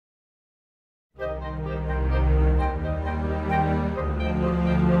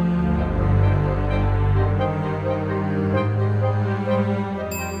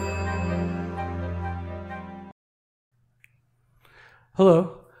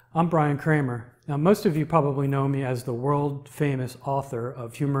Hello, I'm Brian Kramer. Now, most of you probably know me as the world-famous author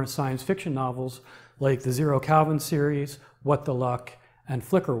of humorous science fiction novels like the Zero Kelvin series, What the Luck, and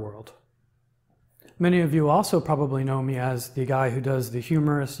Flicker World. Many of you also probably know me as the guy who does the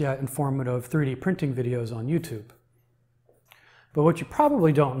humorous yet informative 3D printing videos on YouTube. But what you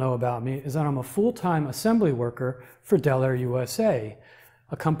probably don't know about me is that I'm a full-time assembly worker for Dell Air USA,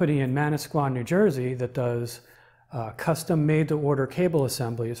 a company in Manasquan, New Jersey that does custom made-to-order cable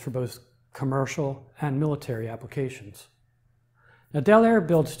assemblies for both commercial and military applications. Now, Dell Air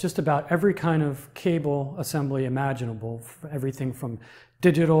builds just about every kind of cable assembly imaginable, everything from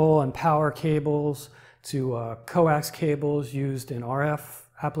digital and power cables to coax cables used in RF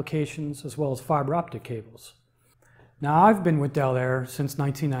applications, as well as fiber optic cables. Now, I've been with Dell Air since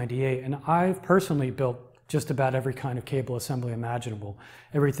 1998, and I've personally built just about every kind of cable assembly imaginable,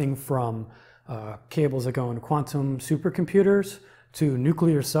 everything from cables that go into quantum supercomputers to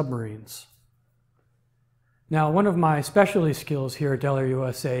nuclear submarines. Now, one of my specialty skills here at Dell Air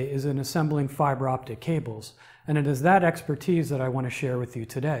USA is in assembling fiber optic cables, and it is that expertise that I want to share with you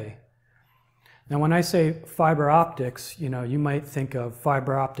today. Now, when I say fiber optics, you might think of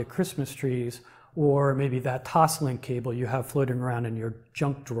fiber optic Christmas trees, or maybe that Toslink cable you have floating around in your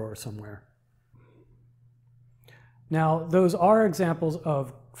junk drawer somewhere. Now, those are examples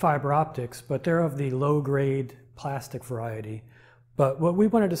of fiber optics, but they're of the low-grade plastic variety. But what we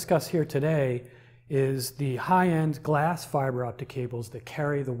want to discuss here today is the high-end glass fiber optic cables that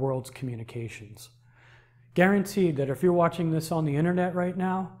carry the world's communications. Guaranteed that if you're watching this on the internet right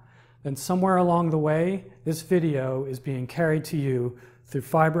now, then somewhere along the way, this video is being carried to you through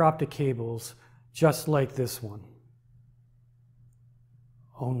fiber optic cables just like this one,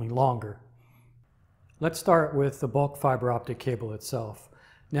 only longer. Let's start with the bulk fiber optic cable itself.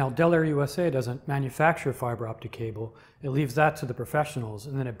 Now, Dell Air USA doesn't manufacture fiber optic cable. It leaves that to the professionals,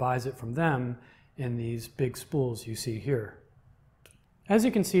 and then it buys it from them in these big spools you see here. As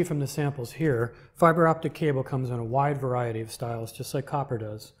you can see from the samples here, fiber optic cable comes in a wide variety of styles, just like copper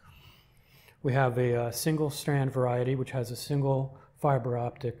does. We have a single strand variety, which has a single fiber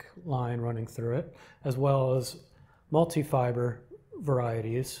optic line running through it, as well as multi-fiber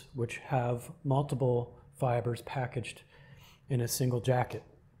varieties, which have multiple fibers packaged in a single jacket.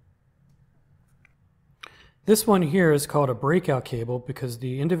 This one here is called a breakout cable because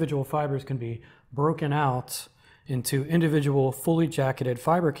the individual fibers can be broken out into individual fully jacketed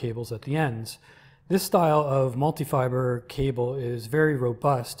fiber cables at the ends. This style of multi-fiber cable is very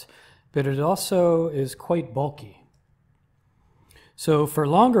robust, but it also is quite bulky. So for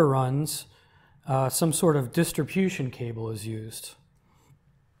longer runs, some sort of distribution cable is used.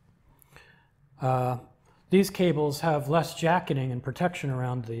 These cables have less jacketing and protection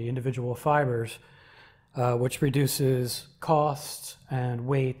around the individual fibers, which reduces costs and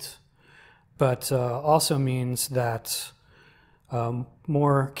weight, but also means that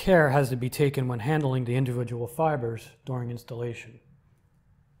more care has to be taken when handling the individual fibers during installation.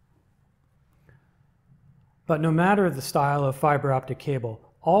 But no matter the style of fiber optic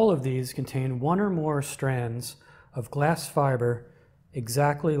cable, all of these contain one or more strands of glass fiber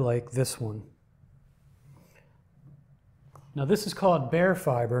exactly like this one. Now, this is called bare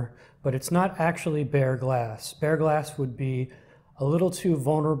fiber, but it's not actually bare glass. Bare glass would be a little too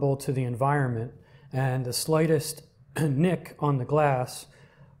vulnerable to the environment, and the slightest nick on the glass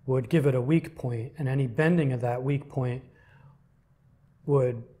would give it a weak point, and any bending of that weak point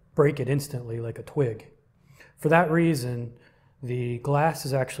would break it instantly like a twig. For that reason, the glass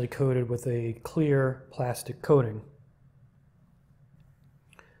is actually coated with a clear plastic coating.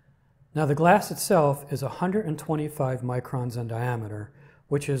 Now, the glass itself is 125 microns in diameter,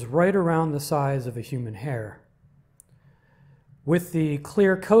 which is right around the size of a human hair. With the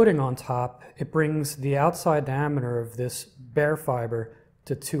clear coating on top, it brings the outside diameter of this bare fiber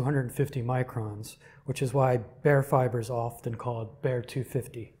to 250 microns, which is why bare fiber is often called bare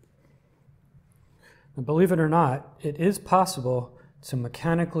 250. And believe it or not, it is possible to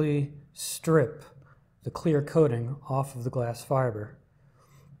mechanically strip the clear coating off of the glass fiber.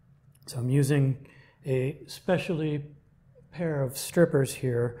 So I'm using a specialty pair of strippers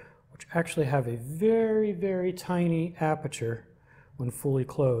here, which actually have a very, very tiny aperture when fully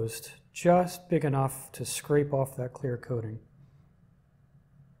closed, just big enough to scrape off that clear coating.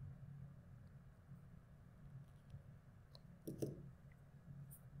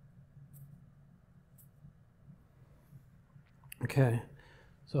 Okay,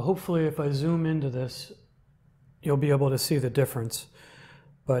 So hopefully if I zoom into this, you'll be able to see the difference.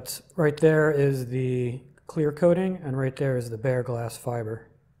 But right there is the clear coating, and right there is the bare glass fiber.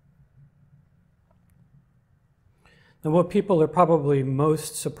 Now what people are probably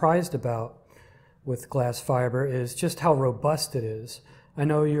most surprised about with glass fiber is just how robust it is. I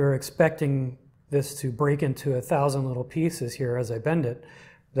know you're expecting this to break into 1,000 little pieces here as I bend it.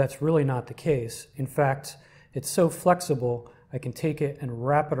 That's really not the case. In fact, it's so flexible, I can take it and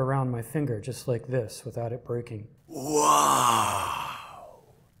wrap it around my finger just like this without it breaking. Wow!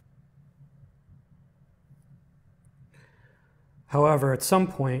 However, at some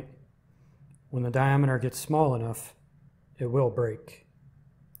point, when the diameter gets small enough, it will break.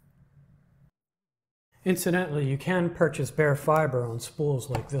 Incidentally, you can purchase bare fiber on spools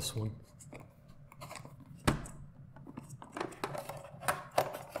like this one.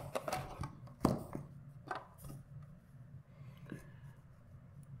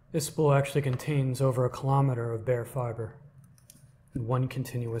 This spool actually contains over 1 kilometer of bare fiber in one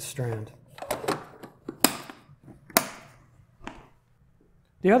continuous strand.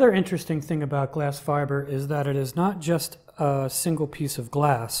 The other interesting thing about glass fiber is that it is not just a single piece of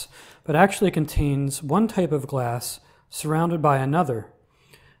glass, but actually contains one type of glass surrounded by another.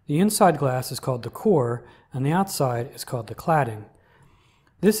 The inside glass is called the core, and the outside is called the cladding.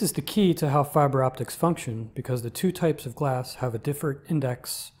 This is the key to how fiber optics function, because the two types of glass have a different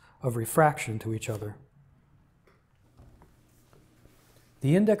index of refraction to each other.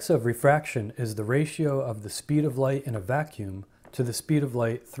 The index of refraction is the ratio of the speed of light in a vacuum to the speed of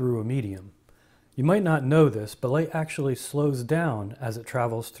light through a medium. You might not know this, but light actually slows down as it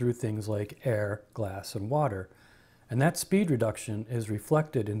travels through things like air, glass, and water, and that speed reduction is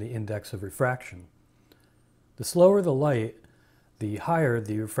reflected in the index of refraction. The slower the light, the higher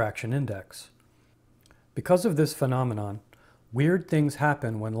the refraction index. Because of this phenomenon, weird things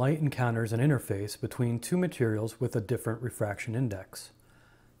happen when light encounters an interface between two materials with a different refraction index.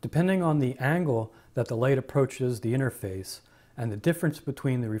 Depending on the angle that the light approaches the interface and the difference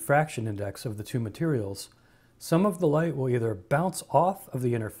between the refraction index of the two materials, some of the light will either bounce off of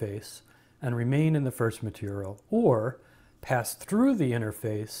the interface and remain in the first material, or pass through the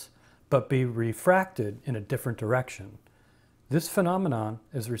interface but be refracted in a different direction. This phenomenon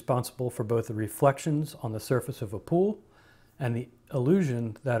is responsible for both the reflections on the surface of a pool and the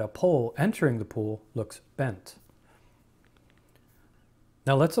illusion that a pole entering the pool looks bent.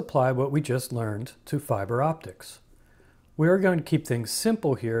 Now let's apply what we just learned to fiber optics. We're going to keep things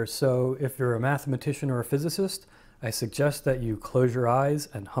simple here, so if you're a mathematician or a physicist, I suggest that you close your eyes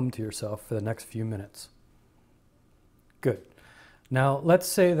and hum to yourself for the next few minutes. Good. Now let's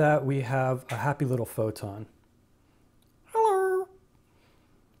say that we have a happy little photon. Hello.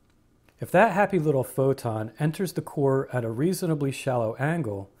 If that happy little photon enters the core at a reasonably shallow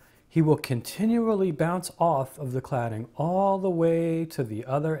angle, he will continually bounce off of the cladding all the way to the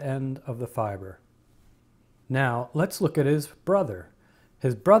other end of the fiber. Now, let's look at his brother.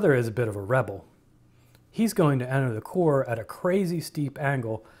 His brother is a bit of a rebel. He's going to enter the core at a crazy steep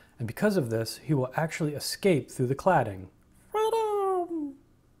angle, and because of this, he will actually escape through the cladding.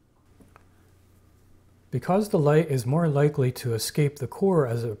 Because the light is more likely to escape the core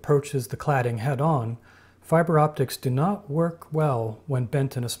as it approaches the cladding head-on, fiber optics do not work well when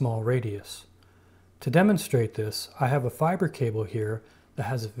bent in a small radius. To demonstrate this, I have a fiber cable here that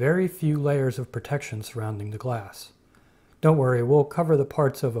has very few layers of protection surrounding the glass. Don't worry, we'll cover the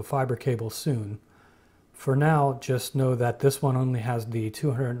parts of a fiber cable soon. For now, just know that this one only has the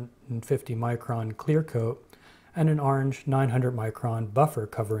 250 micron clear coat and an orange 900 micron buffer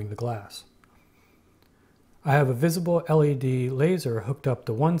covering the glass. I have a visible LED laser hooked up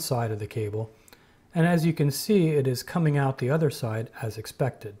to one side of the cable, and as you can see, it is coming out the other side as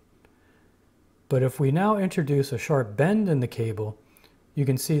expected. But if we now introduce a sharp bend in the cable, you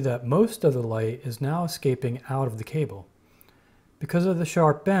can see that most of the light is now escaping out of the cable. Because of the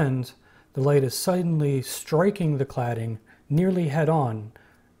sharp bend, the light is suddenly striking the cladding nearly head-on,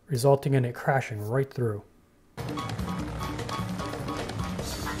 resulting in it crashing right through.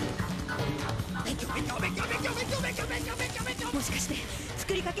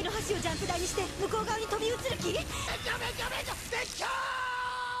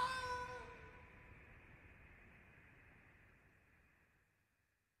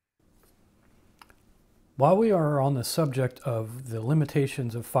 While we are on the subject of the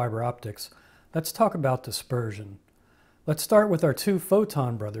limitations of fiber optics, let's talk about dispersion. Let's start with our two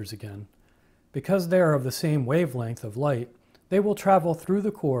photon brothers again. Because they are of the same wavelength of light, they will travel through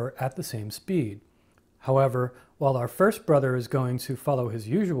the core at the same speed. However, while our first brother is going to follow his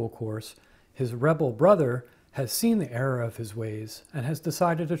usual course, his rebel brother has seen the error of his ways and has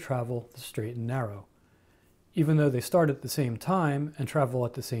decided to travel the straight and narrow. Even though they start at the same time and travel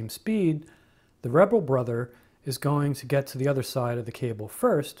at the same speed, the rebel brother is going to get to the other side of the cable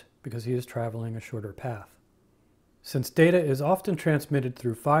first because he is traveling a shorter path. Since data is often transmitted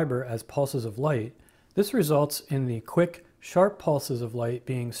through fiber as pulses of light, this results in the quick, sharp pulses of light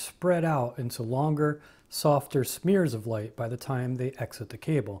being spread out into longer, softer smears of light by the time they exit the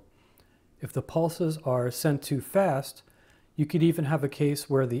cable. If the pulses are sent too fast, you could even have a case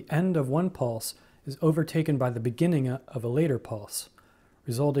where the end of one pulse is overtaken by the beginning of a later pulse,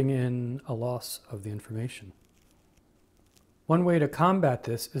 resulting in a loss of the information. One way to combat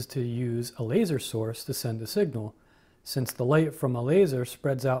this is to use a laser source to send a signal, since the light from a laser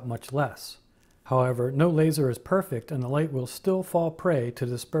spreads out much less. However, no laser is perfect and the light will still fall prey to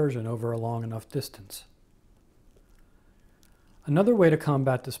dispersion over a long enough distance. Another way to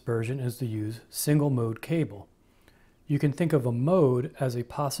combat dispersion is to use single-mode cable. You can think of a mode as a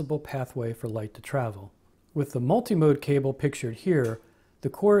possible pathway for light to travel. With the multi-mode cable pictured here, the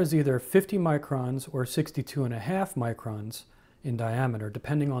core is either 50 microns or 62.5 microns in diameter,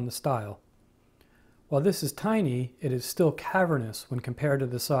 depending on the style. While this is tiny, it is still cavernous when compared to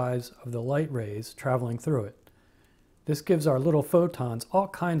the size of the light rays traveling through it. This gives our little photons all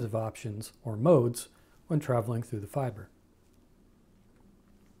kinds of options, or modes, when traveling through the fiber.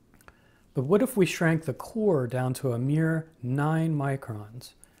 But what if we shrank the core down to a mere 9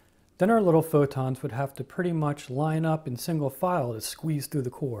 microns? Then our little photons would have to pretty much line up in single file to squeeze through the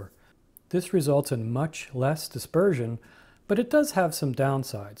core. This results in much less dispersion, but it does have some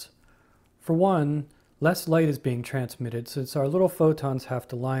downsides. For one, less light is being transmitted since our little photons have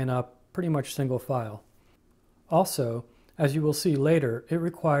to line up pretty much single file. Also, as you will see later, it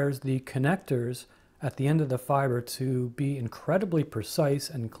requires the connectors at the end of the fiber to be incredibly precise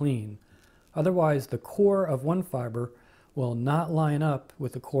and clean. Otherwise, the core of one fiber will not line up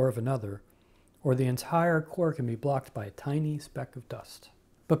with the core of another, or the entire core can be blocked by a tiny speck of dust.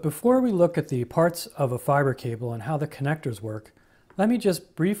 But before we look at the parts of a fiber cable and how the connectors work, let me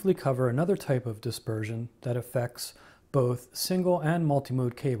just briefly cover another type of dispersion that affects both single and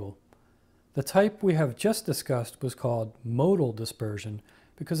multimode cable. The type we have just discussed was called modal dispersion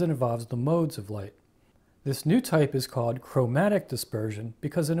because it involves the modes of light. This new type is called chromatic dispersion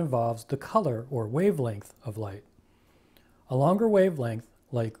because it involves the color or wavelength of light. A longer wavelength,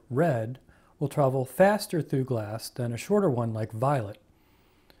 like red, will travel faster through glass than a shorter one like violet,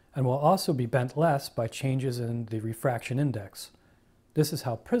 and will also be bent less by changes in the refraction index. This is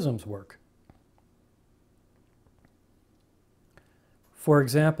how prisms work. For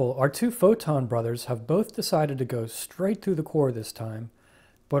example, our two photon brothers have both decided to go straight through the core this time,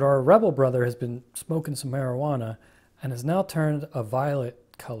 but our rebel brother has been smoking some marijuana and has now turned a violet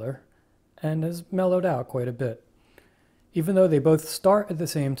color and has mellowed out quite a bit. Even though they both start at the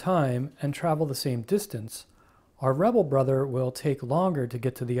same time and travel the same distance, our rebel brother will take longer to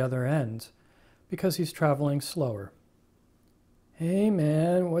get to the other end because he's traveling slower. Hey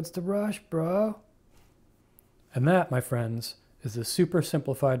man, what's the rush, bro? And that, my friends, is the super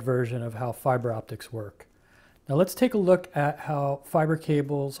simplified version of how fiber optics work. Now let's take a look at how fiber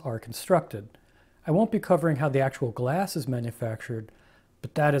cables are constructed. I won't be covering how the actual glass is manufactured,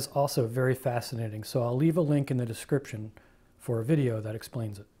 but that is also very fascinating, so I'll leave a link in the description for a video that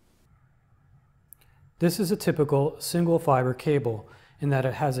explains it. This is a typical single fiber cable in that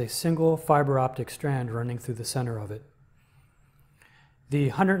it has a single fiber optic strand running through the center of it. The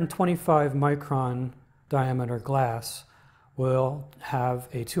 125 micron diameter glass will have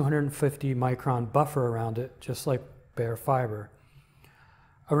a 250 micron buffer around it, just like bare fiber.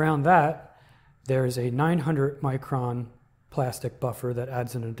 Around that, there's a 900 micron plastic buffer that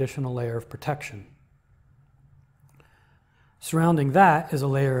adds an additional layer of protection. Surrounding that is a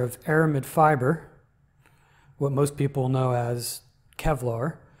layer of aramid fiber, what most people know as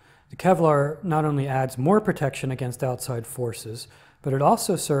Kevlar. The Kevlar not only adds more protection against outside forces, but it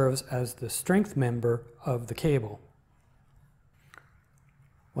also serves as the strength member of the cable.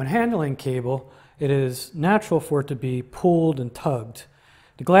 When handling cable, it is natural for it to be pulled and tugged.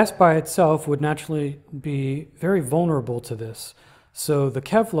 The glass by itself would naturally be very vulnerable to this, so the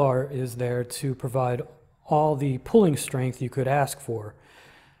Kevlar is there to provide all the pulling strength you could ask for,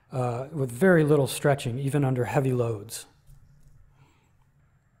 with very little stretching, even under heavy loads.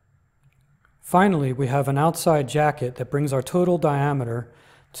 Finally, we have an outside jacket that brings our total diameter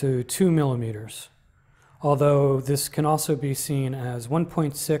to 2 millimeters, although this can also be seen as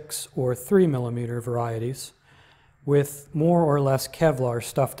 1.6 or 3 millimeter varieties, with more or less Kevlar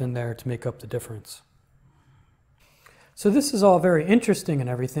stuffed in there to make up the difference. So this is all very interesting and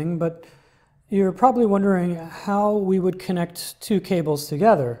everything, but You're probably wondering how we would connect two cables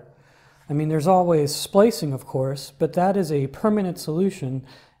together. I mean, there's always splicing, of course, but that is a permanent solution,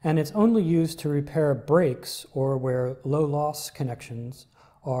 and it's only used to repair breaks or where low loss connections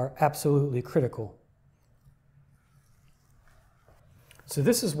are absolutely critical. So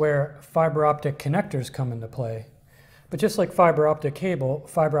this is where fiber optic connectors come into play. But just like fiber optic cable,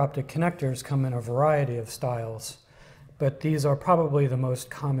 fiber optic connectors come in a variety of styles. But these are probably the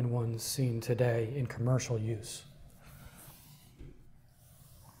most common ones seen today in commercial use.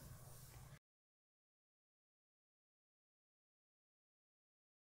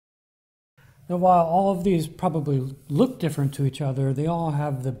 Now, while all of these probably look different to each other, they all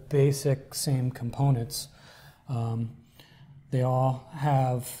have the basic same components. They all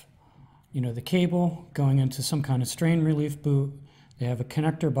have, the cable going into some kind of strain relief boot. They have a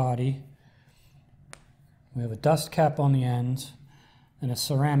connector body. We have a dust cap on the ends and a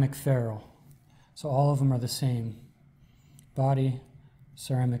ceramic ferrule. So all of them are the same. Body,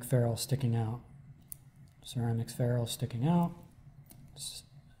 ceramic ferrule sticking out. Ceramic ferrule sticking out.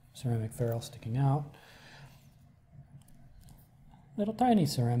 Ceramic ferrule sticking out. Little tiny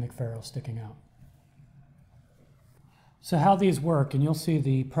ceramic ferrule sticking out. So how these work, and you'll see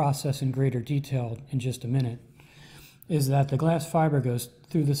the process in greater detail in just a minute, is that the glass fiber goes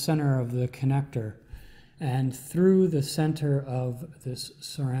through the center of the connector and through the center of this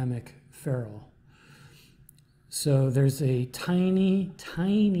ceramic ferrule. So there's a tiny,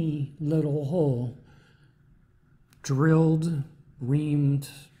 tiny little hole drilled, reamed,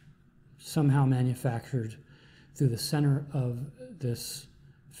 somehow manufactured through the center of this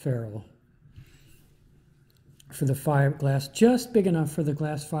ferrule for the fiber glass, just big enough for the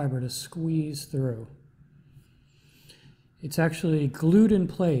glass fiber to squeeze through. It's actually glued in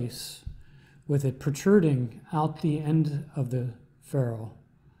place with it protruding out the end of the ferrule.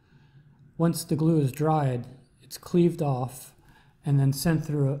 Once the glue is dried, it's cleaved off and then sent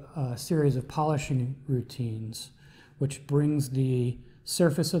through a series of polishing routines, which brings the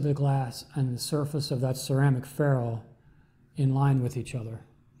surface of the glass and the surface of that ceramic ferrule in line with each other.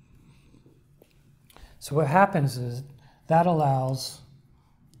 So what happens is that allows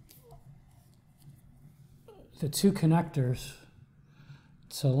the two connectors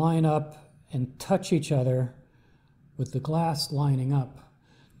to line up and touch each other with the glass lining up.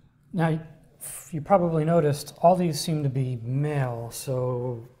 Now, you probably noticed all these seem to be male,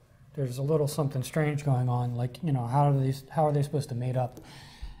 so there's a little something strange going on, like, how are they supposed to mate up?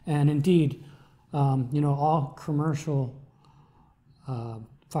 And indeed, all commercial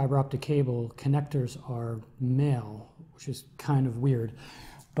fiber optic cable connectors are male, which is kind of weird.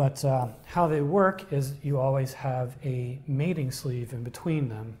 But how they work is you always have a mating sleeve in between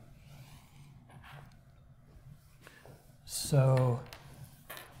them. So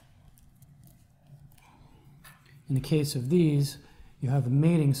in the case of these, you have a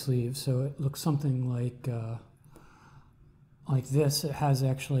mating sleeve, so it looks something like this. It has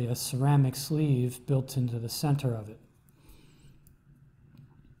actually a ceramic sleeve built into the center of it.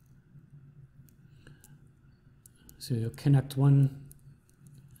 So you'll connect one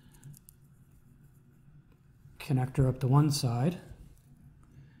connector up to one side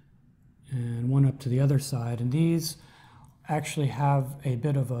and one up to the other side, and these actually have a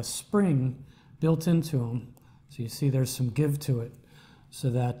bit of a spring built into them. So you see there's some give to it so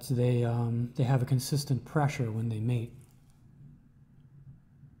that they have a consistent pressure when they mate.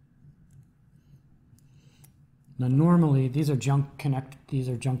 Now normally these are junk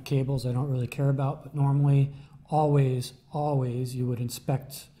cables I don't really care about, but normally always you would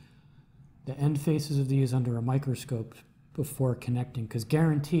inspect the end faces of these under a microscope before connecting, because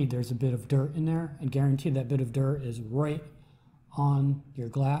guaranteed there's a bit of dirt in there, and guaranteed that bit of dirt is right on your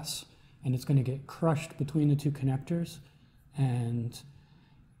glass, and it's going to get crushed between the two connectors and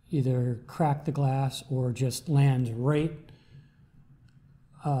either crack the glass or just land right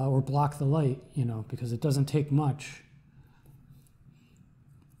or block the light, because it doesn't take much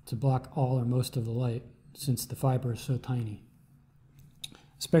to block all or most of the light since the fiber is so tiny.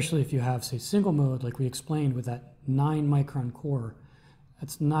 Especially if you have, say, single mode, like we explained with that 9-micron core.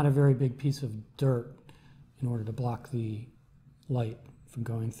 That's not a very big piece of dirt in order to block the light from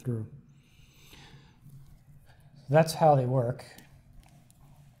going through. That's how they work.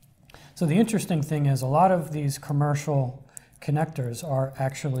 So the interesting thing is a lot of these commercial connectors are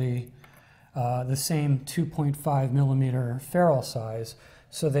actually the same 2.5 millimeter ferrule size,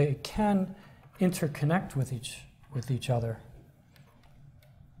 so they can interconnect with each other.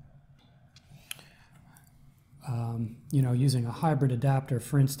 Using a hybrid adapter,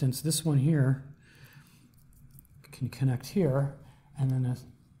 for instance, this one here can connect here, and then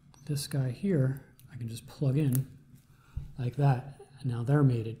this guy here, I can just plug in like that, and now they're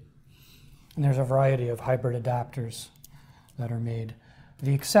mated. And there's a variety of hybrid adapters that are made.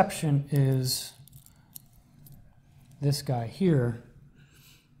 The exception is this guy here.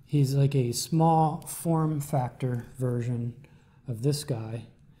 He's like a small form factor version of this guy.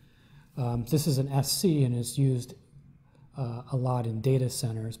 This is an SC and is used a lot in data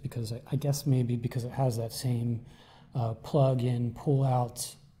centers because I guess maybe because it has that same plug-in,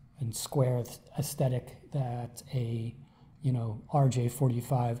 pull-out, and square aesthetic that a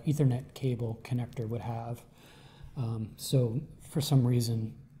RJ45 Ethernet cable connector would have. So for some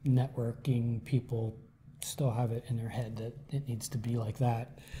reason, networking people still have it in their head that it needs to be like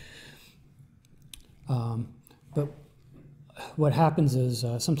that. But what happens is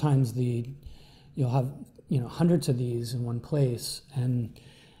sometimes you'll have hundreds of these in one place, and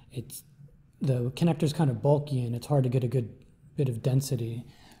the connector's kind of bulky and it's hard to get a good bit of density.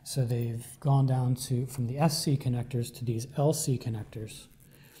 So they've gone down from the SC connectors to these LC connectors,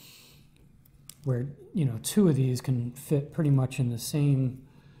 where 2 of these can fit pretty much in the same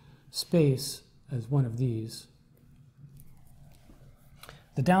space as one of these.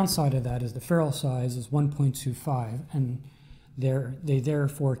 The downside of that is the ferrule size is 1.25, and they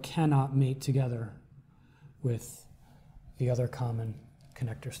therefore cannot mate together with the other common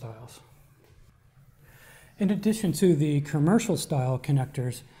connector styles. In addition to the commercial style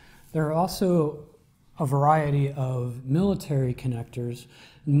connectors, there are also a variety of military connectors.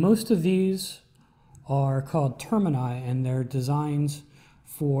 Most of these are called termini, and they're designs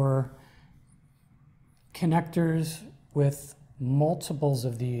for connectors with multiples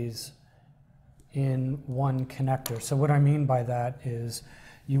of these in one connector. So what I mean by that is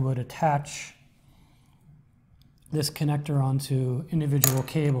you would attach this connector onto individual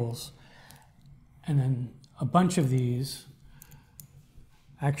cables, and then a bunch of these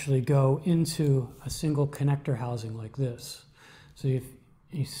actually go into a single connector housing like this. So if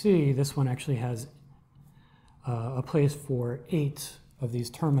you see, this one actually has a place for 8 of these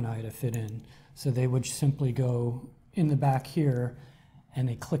termini to fit in. So they would simply go in the back here and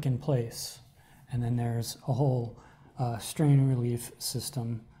they click in place. And then there's a whole strain relief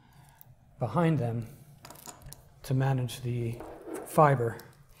system behind them to manage the fiber.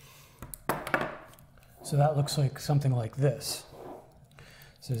 So that looks like something like this.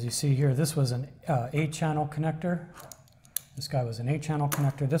 So as you see here, this was an 8-channel connector. This guy was an 8-channel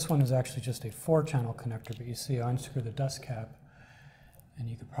connector. This one is actually just a 4-channel connector, but you see I unscrew the dust cap and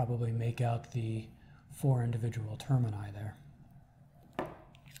you could probably make out the 4 individual termini there.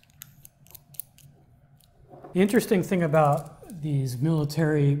 The interesting thing about these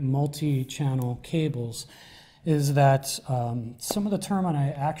military multi-channel cables is that some of the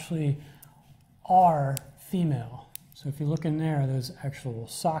termini actually are female. So if you look in there, there's actual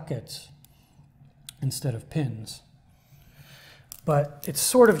sockets instead of pins. But it's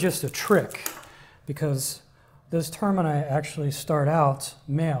sort of just a trick, because those termini actually start out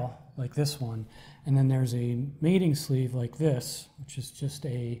male, like this one, and then there's a mating sleeve like this, which is just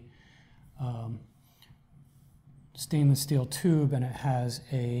a stainless steel tube, and it has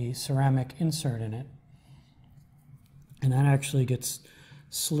a ceramic insert in it. And that actually gets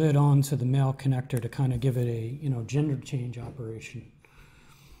slid onto the male connector to kind of give it a gender change operation.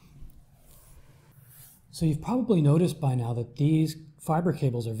 So you've probably noticed by now that these fiber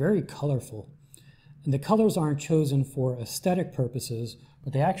cables are very colorful. And the colors aren't chosen for aesthetic purposes,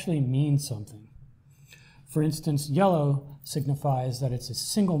 but they actually mean something. For instance, yellow signifies that it's a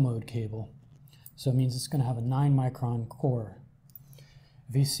single mode cable. So it means it's going to have a 9-micron core.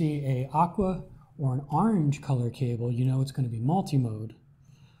 If you see a aqua or an orange color cable, you know it's going to be multi-mode.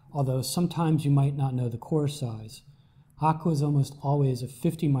 Although sometimes you might not know the core size. Aqua is almost always a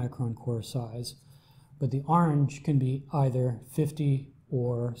 50-micron core size, but the orange can be either 50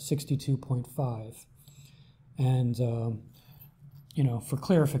 or 62.5. And, for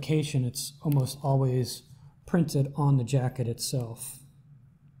clarification, it's almost always printed on the jacket itself.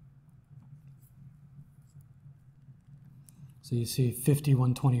 So you see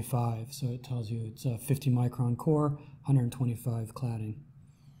 5125, so it tells you it's a 50-micron core, 125 cladding.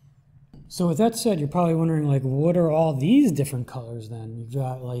 So with that said, you're probably wondering, like, what are all these different colors then? You've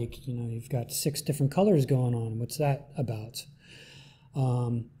got, like, you've got 6 different colors going on. What's that about?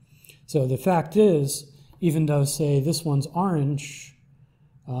 So the fact is, even though, say, this one's orange,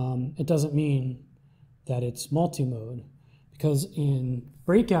 it doesn't mean that it's multi-mode, because in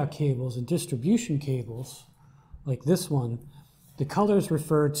breakout cables and distribution cables, like this one, the colors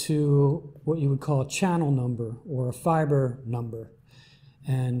refer to what you would call a channel number or a fiber number.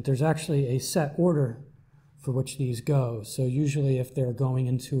 And there's actually a set order for which these go. So usually if they're going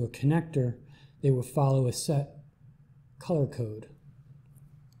into a connector, they will follow a set color code.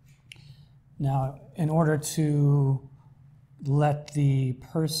 Now, in order to let the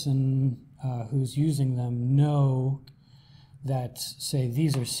person who's using them know that, say,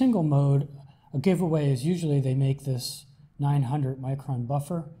 these are single mode, a giveaway is usually they make this 900 micron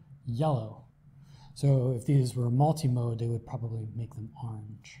buffer yellow. So if these were multi-mode, they would probably make them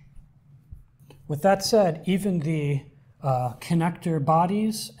orange. With that said, even the connector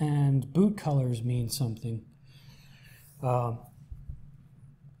bodies and boot colors mean something.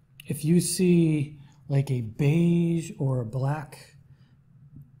 If you see like a beige or a black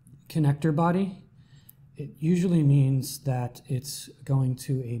connector body, it usually means that it's going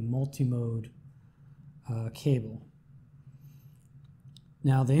to a multi-mode cable.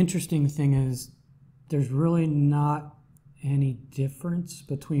 Now, the interesting thing is there's really not any difference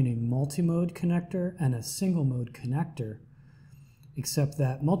between a multi-mode connector and a single-mode connector, except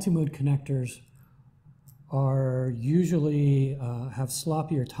that multi-mode connectors are usually have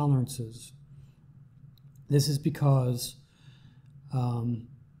sloppier tolerances. This is because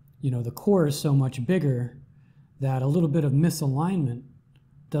the core is so much bigger that a little bit of misalignment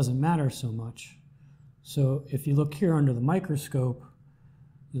doesn't matter so much. So if you look here under the microscope,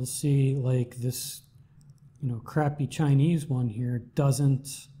 you'll see like this crappy Chinese one here doesn't,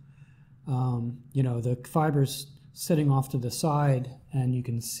 the fiber's sitting off to the side, and you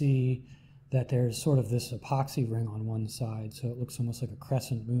can see that there's sort of this epoxy ring on one side, so it looks almost like a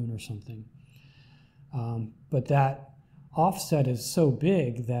crescent moon or something. But that offset is so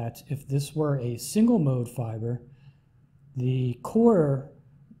big that if this were a single mode fiber, the core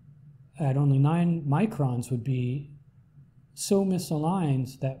at only 9 microns would be so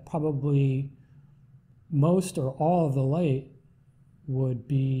misaligned that probably most or all of the light would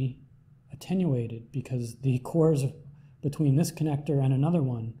be attenuated, because the cores between this connector and another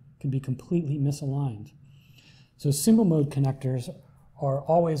one could be completely misaligned. So single mode connectors are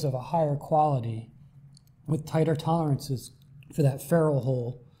always of a higher quality with tighter tolerances for that ferrule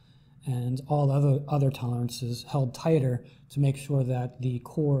hole, and all other tolerances held tighter to make sure that the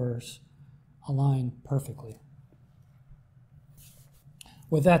cores align perfectly.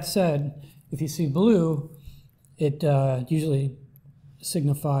 With that said, if you see blue, it usually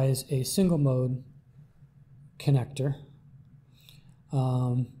signifies a single mode connector.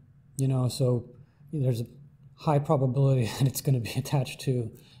 So there's a high probability that it's going to be attached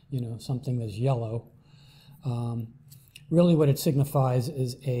to, something that's yellow. Really what it signifies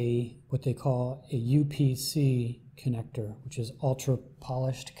is what they call a UPC connector, which is ultra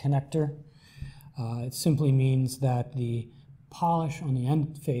polished connector. It simply means that the polish on the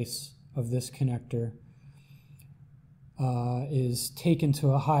end face of this connector is taken to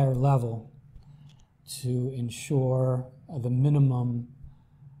a higher level to ensure the minimum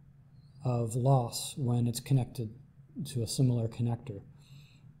of loss when it's connected to a similar connector.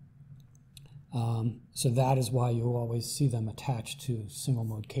 So that is why you always see them attached to single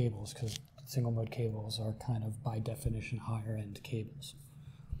mode cables, because single mode cables are kind of by definition higher end cables.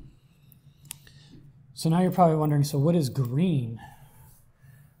 So now you're probably wondering, so what is green?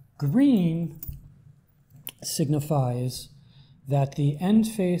 Green signifies that the end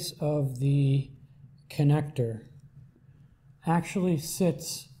face of the connector actually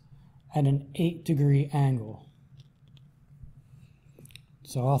sits at an 8-degree angle.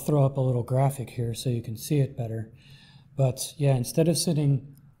 So I'll throw up a little graphic here so you can see it better. But yeah, instead of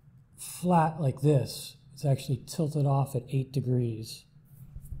sitting flat like this, it's actually tilted off at 8 degrees.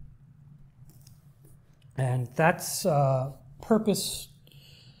 And that's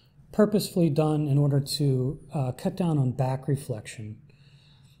purposefully done in order to cut down on back reflection.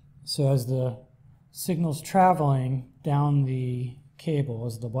 So as the signal's traveling down the cable,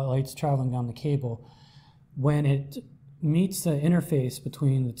 as the light's traveling down the cable, when it meets the interface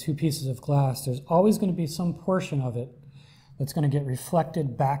between the two pieces of glass, there's always going to be some portion of it that's going to get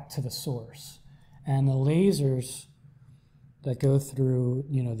reflected back to the source. And the lasers that go through,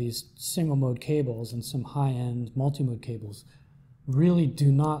 these single mode cables and some high-end multi-mode cables really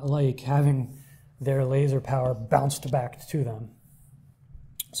do not like having their laser power bounced back to them.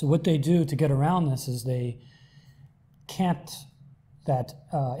 So what they do to get around this is they cant that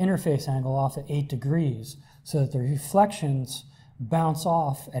interface angle off at 8 degrees so that the reflections bounce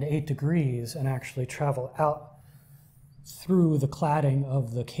off at 8 degrees and actually travel out through the cladding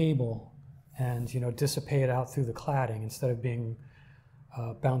of the cable and dissipate out through the cladding instead of being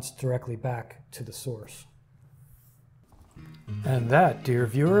bounced directly back to the source. And that, dear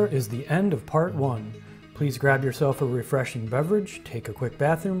viewer, is the end of part 1. Please grab yourself a refreshing beverage, take a quick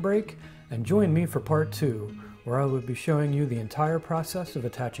bathroom break, and join me for part 2, where I will be showing you the entire process of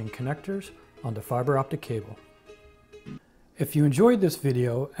attaching connectors onto fiber optic cable. If you enjoyed this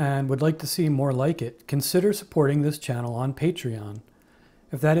video and would like to see more like it, consider supporting this channel on Patreon.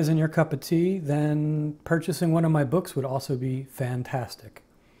 If that isn't your cup of tea, then purchasing one of my books would also be fantastic.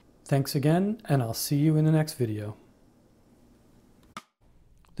 Thanks again, and I'll see you in the next video.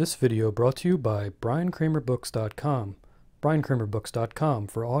 This video brought to you by BrianKramerBooks.com. BrianKramerBooks.com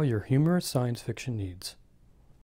for all your humorous science fiction needs.